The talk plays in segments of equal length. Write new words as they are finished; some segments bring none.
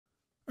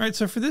All right,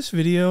 so for this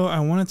video, I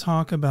want to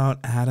talk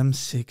about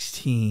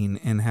Adam22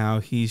 and how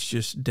he's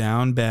just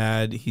down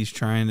bad. He's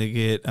trying to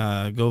get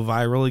go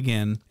viral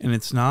again, and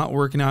it's not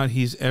working out.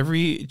 He's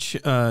every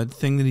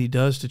thing that he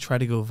does to try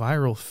to go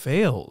viral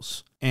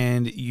fails.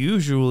 And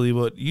usually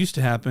what used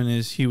to happen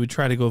is he would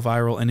try to go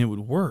viral and it would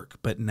work.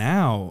 But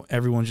now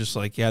everyone's just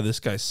like, yeah, this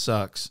guy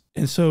sucks.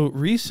 And so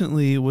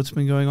recently what's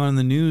been going on in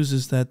the news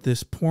is that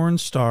this porn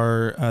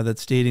star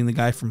that's dating the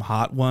guy from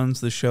Hot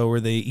Ones, the show where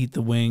they eat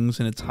the wings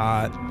and it's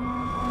hot.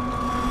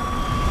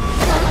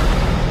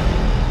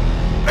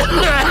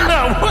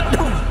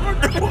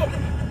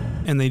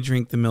 And they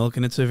drink the milk,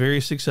 and it's a very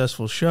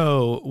successful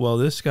show. Well,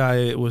 this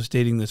guy was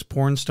dating this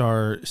porn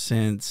star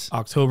since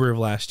October of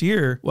last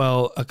year.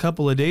 Well, a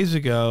couple of days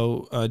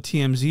ago,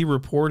 TMZ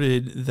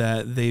reported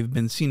that they've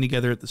been seen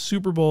together at the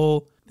Super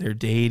Bowl. They're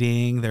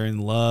dating, they're in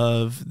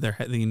love,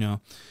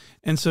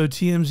 and so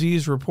TMZ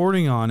is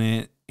reporting on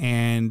it.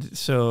 And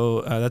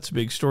so that's a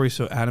big story.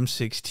 So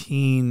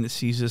Adam22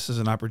 sees this as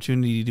an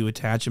opportunity to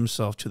attach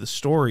himself to the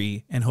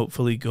story and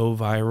hopefully go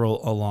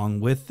viral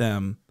along with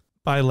them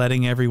by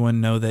letting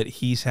everyone know that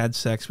he's had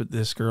sex with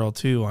this girl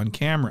too on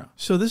camera.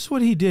 So this is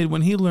what he did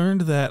when he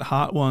learned that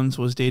Hot Ones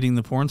was dating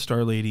the porn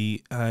star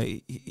lady.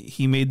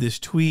 He made this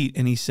tweet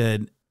and he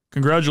said,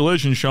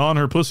 "Congratulations, Sean,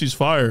 her pussy's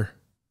fire."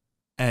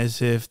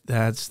 As if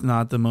that's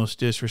not the most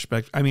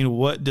disrespect. I mean,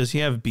 what, does he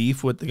have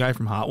beef with the guy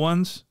from Hot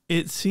Ones?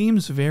 It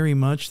seems very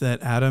much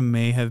that Adam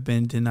may have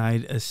been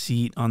denied a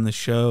seat on the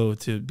show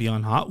to be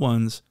on Hot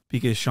Ones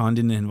because Sean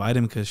didn't invite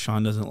him because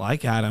Sean doesn't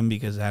like Adam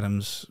because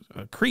Adam's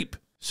a creep.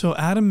 So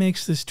Adam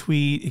makes this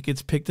tweet. It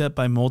gets picked up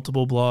by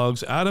multiple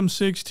blogs.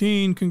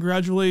 Adam22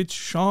 congratulates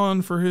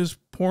Sean for his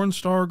porn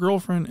star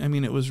girlfriend. I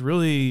mean, it was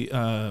really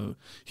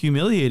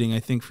humiliating, I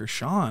think, for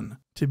Sean.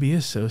 To be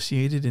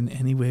associated in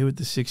any way with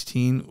the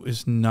 16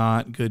 is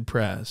not good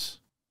press.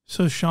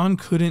 So Sean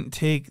couldn't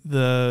take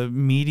the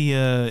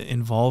media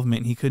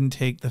involvement. He couldn't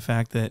take the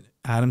fact that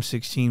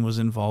Adam22 was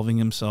involving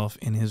himself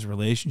in his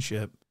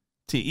relationship.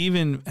 To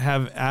even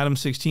have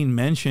Adam22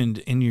 mentioned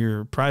in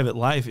your private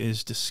life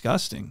is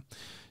disgusting.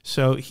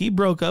 So he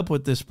broke up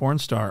with this porn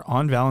star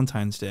on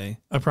Valentine's Day,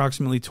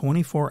 approximately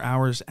 24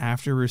 hours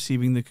after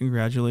receiving the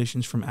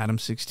congratulations from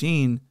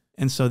Adam22.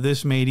 And so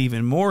this made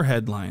even more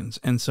headlines.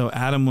 And so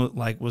Adam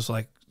was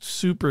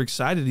super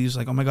excited. He was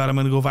like, oh my God, I'm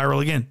going to go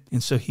viral again.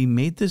 And so he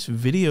made this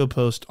video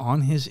post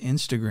on his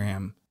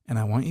Instagram. And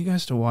I want you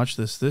guys to watch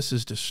this. This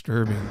is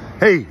disturbing.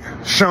 Hey,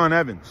 Sean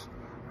Evans,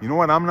 you know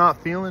what I'm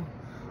not feeling?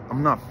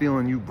 I'm not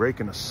feeling you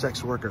breaking a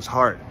sex worker's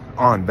heart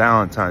on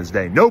Valentine's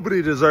Day.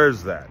 Nobody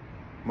deserves that.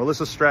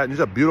 Melissa Stratton, she's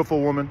a beautiful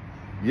woman.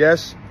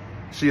 Yes,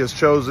 she has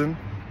chosen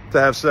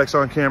to have sex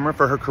on camera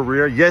for her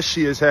career. Yes,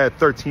 she has had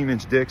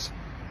 13-inch dicks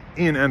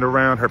in and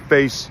around her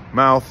face,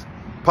 mouth,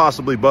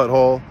 possibly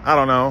butthole. I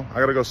don't know. I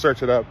gotta go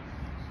search it up.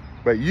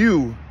 But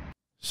you...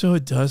 So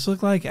it does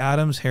look like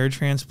Adam's hair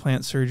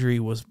transplant surgery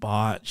was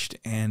botched,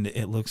 and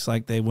it looks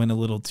like they went a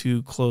little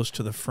too close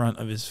to the front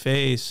of his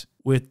face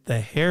with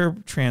the hair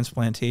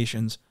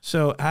transplantations.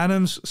 So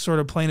Adam's sort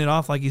of playing it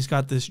off like he's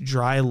got this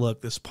dry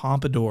look, this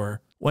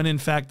pompadour, when in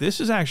fact this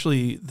is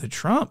actually the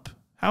Trump.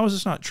 How is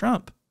this not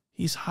Trump?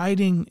 He's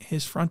hiding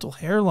his frontal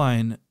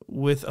hairline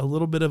with a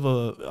little bit of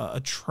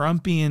a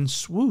Trumpian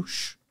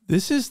swoosh.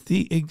 This is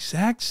the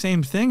exact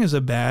same thing as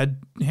a bad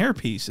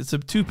hairpiece. It's a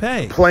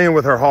toupee. Playing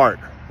with her heart,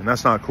 and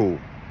that's not cool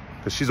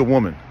because she's a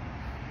woman.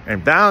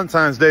 And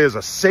Valentine's Day is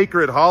a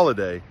sacred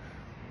holiday,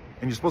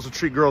 and you're supposed to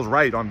treat girls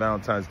right on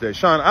Valentine's Day.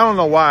 Sean, I don't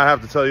know why I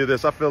have to tell you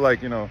this. I feel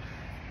like, your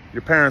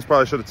parents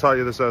probably should have taught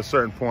you this at a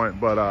certain point.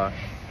 But,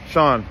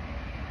 Sean,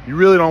 you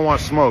really don't want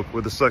smoke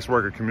with the sex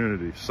worker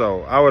community.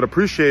 So I would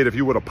appreciate if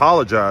you would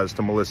apologize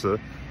to Melissa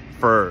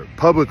for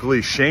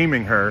publicly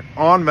shaming her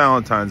on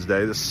Valentine's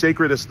Day, the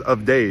sacredest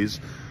of days.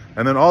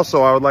 And then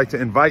also I would like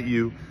to invite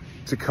you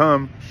to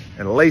come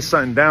and lay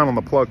something down on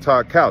the Plug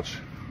Talk couch.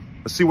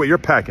 Let's see what you're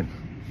packing.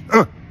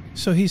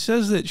 So he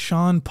says that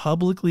Sean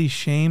publicly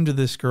shamed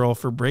this girl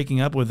for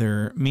breaking up with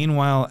her.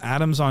 Meanwhile,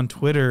 Adam's on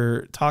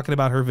Twitter talking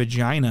about her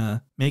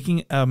vagina,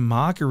 making a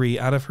mockery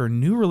out of her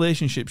new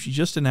relationship she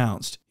just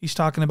announced. He's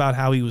talking about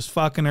how he was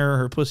fucking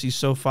her pussy's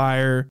so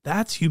fire.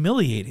 That's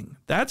humiliating.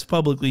 That's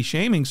publicly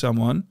shaming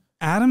someone.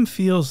 Adam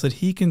feels that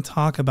he can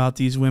talk about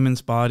these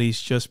women's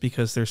bodies just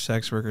because they're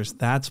sex workers.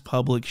 That's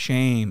public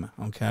shame,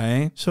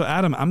 okay? So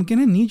Adam, I'm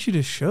gonna need you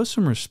to show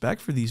some respect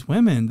for these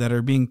women that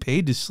are being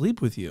paid to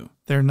sleep with you.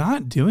 They're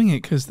not doing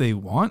it because they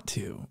want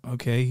to,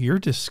 okay? You're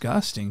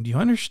disgusting. Do you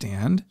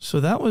understand? So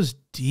that was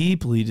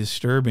deeply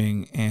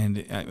disturbing,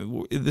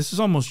 and this is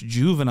almost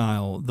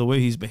juvenile, the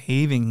way he's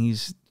behaving.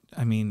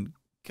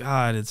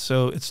 God,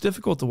 it's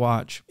difficult to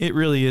watch. It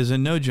really is.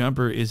 And No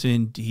Jumper is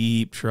in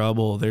deep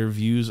trouble. Their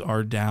views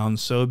are down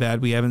so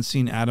bad. We haven't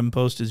seen Adam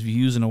post his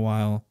views in a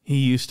while. He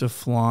used to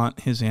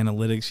flaunt his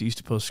analytics. He used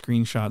to post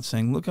screenshots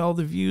saying, look at all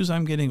the views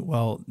I'm getting.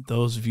 Well,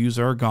 those views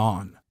are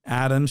gone.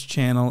 Adam's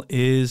channel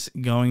is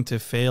going to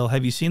fail.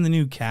 Have you seen the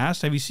new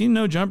cast? Have you seen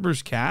No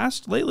Jumper's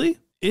cast lately?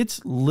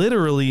 It's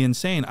literally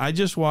insane. I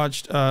just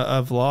watched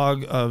a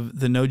vlog of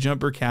the No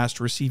Jumper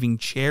cast receiving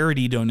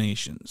charity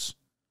donations.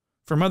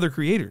 from other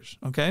creators,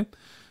 okay?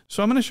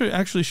 So I'm going to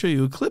actually show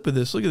you a clip of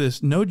this. Look at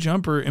this. No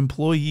Jumper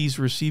employees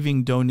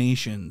receiving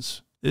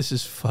donations. This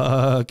is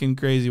fucking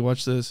crazy.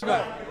 Watch this.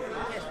 We're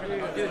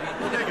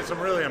making some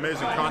really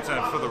amazing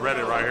content for the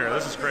Reddit right here.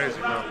 This is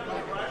crazy, bro.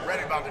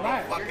 Reddit about to go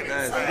fucking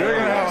insane. We're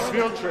going to have a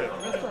field trip.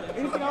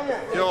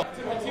 Yo.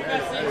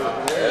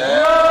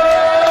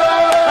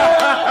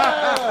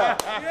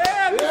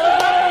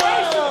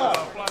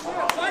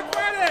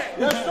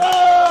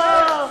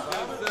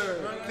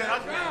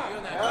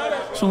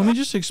 So let me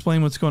just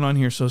explain what's going on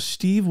here. So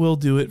Steve Will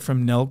Do It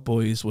from Nelk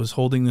Boys was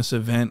holding this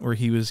event where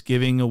he was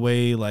giving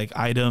away like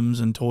items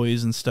and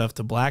toys and stuff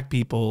to black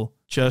people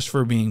just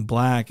for being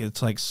black.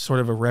 It's like sort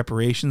of a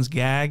reparations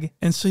gag.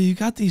 And so you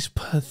got these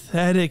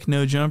pathetic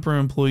No Jumper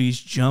employees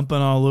jumping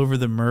all over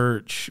the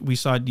merch. We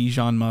saw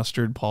Dijon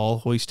Mustard Paul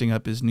hoisting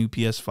up his new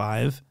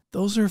PS5.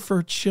 Those are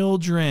for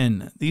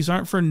children. These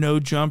aren't for No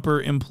Jumper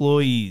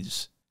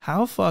employees.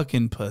 How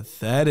fucking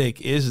pathetic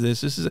is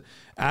this? This is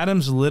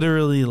Adam's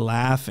literally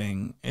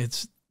laughing.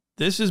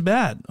 This is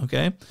bad,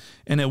 okay?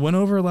 And it went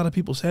over a lot of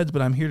people's heads,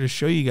 but I'm here to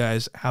show you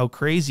guys how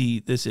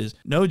crazy this is.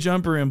 No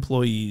Jumper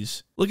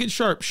employees. Look at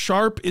Sharp.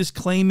 Sharp is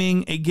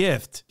claiming a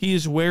gift. He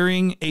is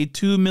wearing a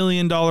 $2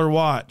 million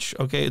watch.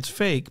 Okay, it's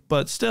fake,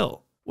 but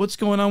still. What's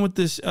going on with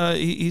this?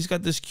 He's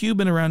got this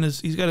Cuban around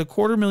he's got a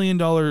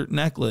 $250,000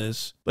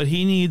 necklace, but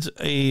he needs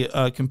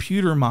a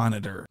computer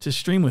monitor to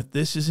stream with.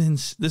 This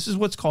is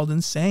what's called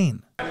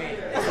insane.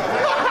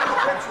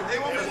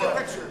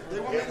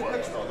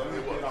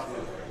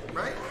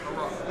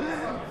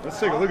 Let's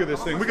take a look at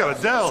this thing. We got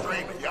a Dell.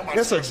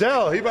 That's a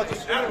Dell. He about to.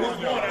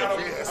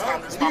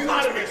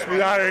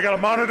 Sweetheart, you got a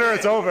monitor.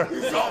 It's over.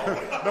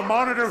 The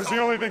monitor was the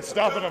only thing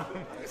stopping him.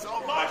 It's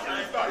over.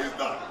 He's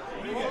done.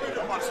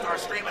 I'm gonna start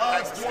streaming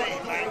thanks to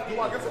Steve, man.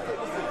 Alright,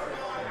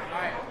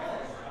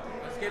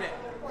 let's get it.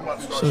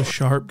 So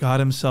Sharp got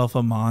himself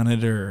a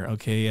monitor,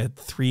 okay, a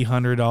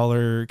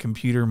 $300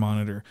 computer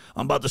monitor.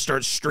 I'm about to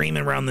start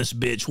streaming around this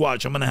bitch.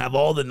 Watch, I'm gonna have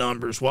all the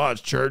numbers.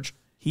 Watch, church.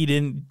 He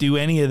didn't do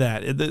any of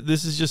that.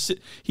 This is just,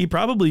 he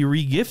probably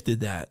re-gifted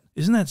that.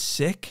 Isn't that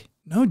sick?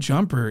 No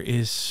Jumper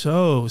is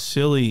so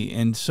silly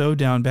and so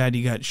down bad.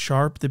 You got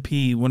Sharp the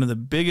P, one of the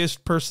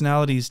biggest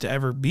personalities to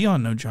ever be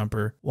on No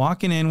Jumper,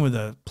 walking in with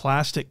a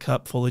plastic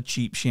cup full of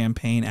cheap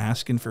champagne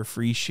asking for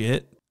free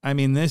shit. I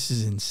mean, this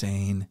is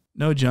insane.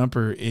 No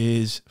Jumper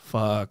is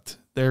fucked.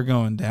 They're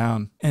going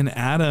down. And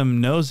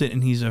Adam knows it,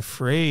 and he's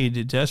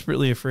afraid,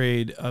 desperately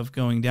afraid of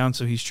going down,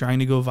 so he's trying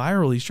to go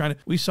viral.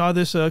 We saw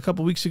this a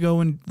couple weeks ago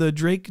when the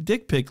Drake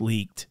dick pic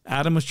leaked.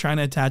 Adam was trying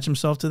to attach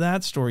himself to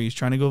that story. He's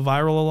trying to go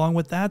viral along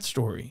with that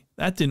story.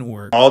 That didn't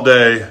work. All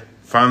day,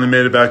 finally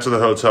made it back to the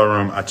hotel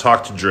room. I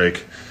talked to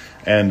Drake,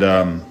 and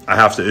I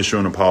have to issue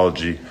an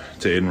apology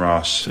to Aiden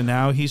Ross. So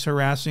now he's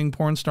harassing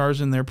porn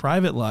stars in their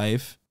private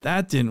life.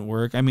 That didn't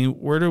work. I mean,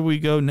 where do we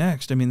go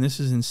next? I mean,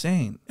 this is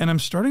insane. And I'm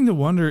starting to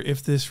wonder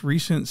if this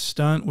recent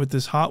stunt with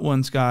this Hot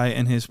Ones guy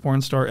and his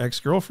porn star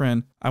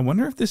ex-girlfriend, I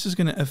wonder if this is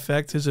going to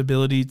affect his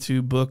ability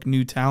to book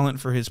new talent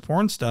for his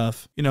porn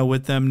stuff, you know,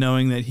 with them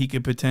knowing that he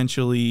could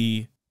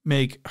potentially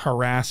make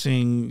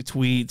harassing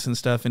tweets and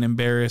stuff and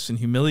embarrass and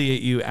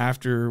humiliate you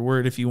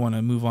afterward if you want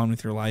to move on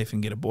with your life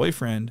and get a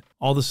boyfriend.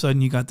 All of a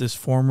sudden, you got this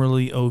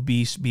formerly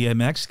obese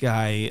BMX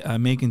guy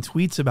making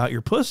tweets about your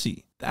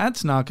pussy.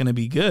 That's not going to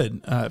be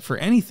good for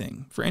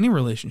anything, for any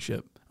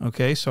relationship.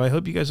 Okay, so I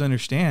hope you guys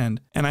understand.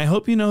 And I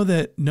hope you know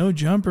that No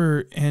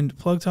Jumper and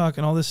Plug Talk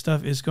and all this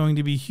stuff is going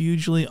to be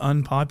hugely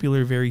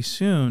unpopular very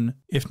soon,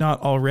 if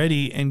not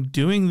already. And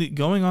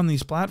going on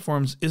these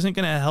platforms isn't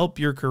going to help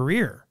your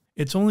career.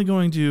 It's only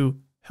going to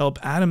help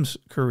Adam's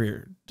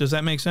career. Does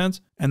that make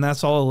sense? And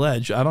that's all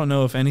alleged. I don't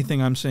know if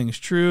anything I'm saying is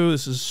true.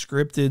 This is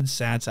scripted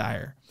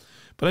satire.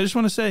 But I just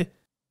want to say,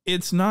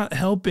 it's not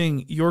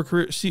helping your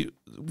career. See,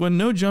 when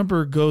No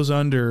Jumper goes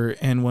under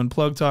and when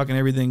Plug Talk and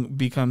everything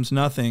becomes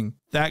nothing,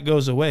 that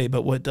goes away.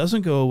 But what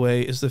doesn't go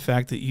away is the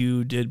fact that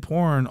you did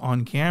porn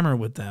on camera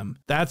with them.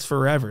 That's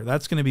forever.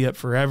 That's going to be up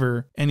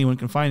forever. Anyone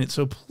can find it.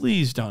 So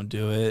please don't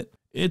do it.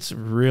 It's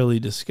really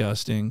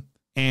disgusting.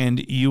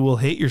 And you will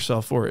hate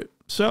yourself for it.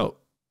 So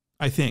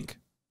I think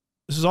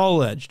this is all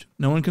alleged.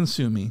 No one can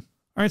sue me.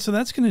 All right, so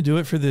that's going to do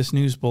it for this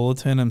news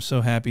bulletin. I'm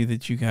so happy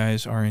that you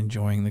guys are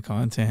enjoying the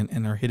content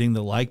and are hitting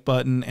the like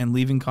button and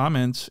leaving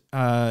comments.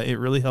 It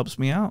really helps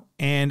me out.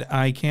 And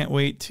I can't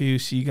wait to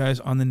see you guys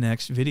on the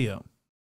next video.